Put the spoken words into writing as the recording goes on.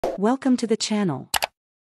Welcome to the channel.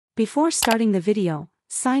 Before starting the video,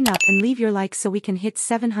 sign up and leave your like so we can hit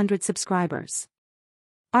 700 subscribers.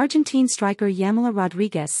 Argentine striker Yamila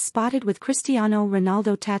Rodriguez spotted with Cristiano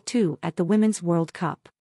Ronaldo tattoo at the Women's World Cup.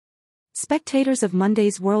 Spectators of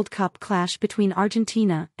Monday's World Cup clash between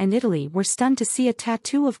Argentina and Italy were stunned to see a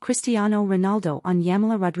tattoo of Cristiano Ronaldo on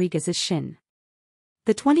Yamila Rodriguez's shin.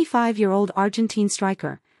 The 25-year-old Argentine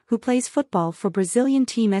striker, who plays football for Brazilian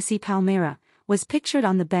team SC Palmeiras, was pictured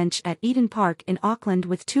on the bench at Eden Park in Auckland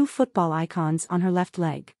with two football icons on her left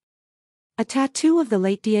leg. A tattoo of the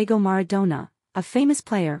late Diego Maradona, a famous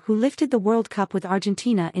player who lifted the World Cup with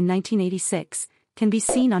Argentina in 1986, can be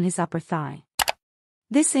seen on his upper thigh.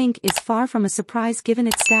 This ink is far from a surprise given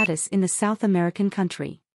its status in the South American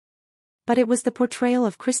country. But it was the portrayal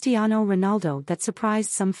of Cristiano Ronaldo that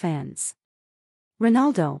surprised some fans.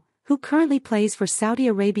 Ronaldo, who currently plays for Saudi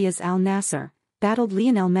Arabia's Al Nassr, battled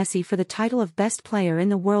Lionel Messi for the title of best player in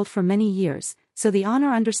the world for many years, so the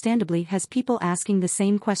honor understandably has people asking the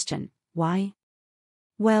same question: why?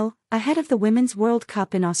 Well, ahead of the Women's World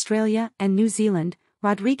Cup in Australia and New Zealand,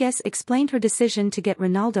 Rodriguez explained her decision to get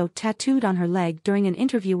Ronaldo tattooed on her leg during an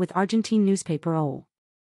interview with Argentine newspaper O.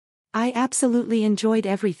 "I absolutely enjoyed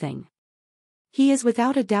everything. He is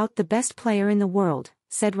without a doubt the best player in the world,"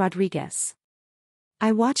 said Rodriguez.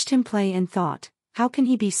 "I watched him play and thought, how can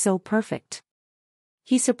he be so perfect?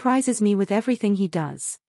 He surprises me with everything he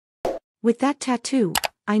does. With that tattoo,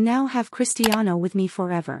 I now have Cristiano with me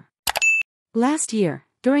forever." Last year,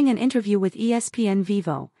 during an interview with ESPN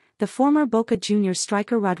Vivo, the former Boca Juniors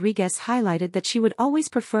striker Rodriguez highlighted that she would always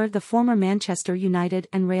prefer the former Manchester United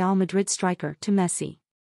and Real Madrid striker to Messi.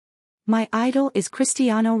 "My idol is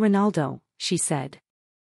Cristiano Ronaldo," she said.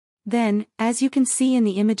 Then, as you can see in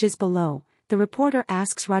the images below, the reporter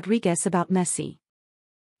asks Rodriguez about Messi.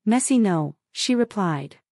 "Messi no," she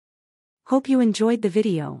replied. Hope you enjoyed the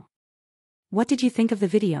video. What did you think of the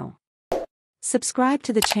video? Subscribe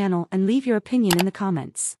to the channel and leave your opinion in the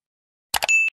comments.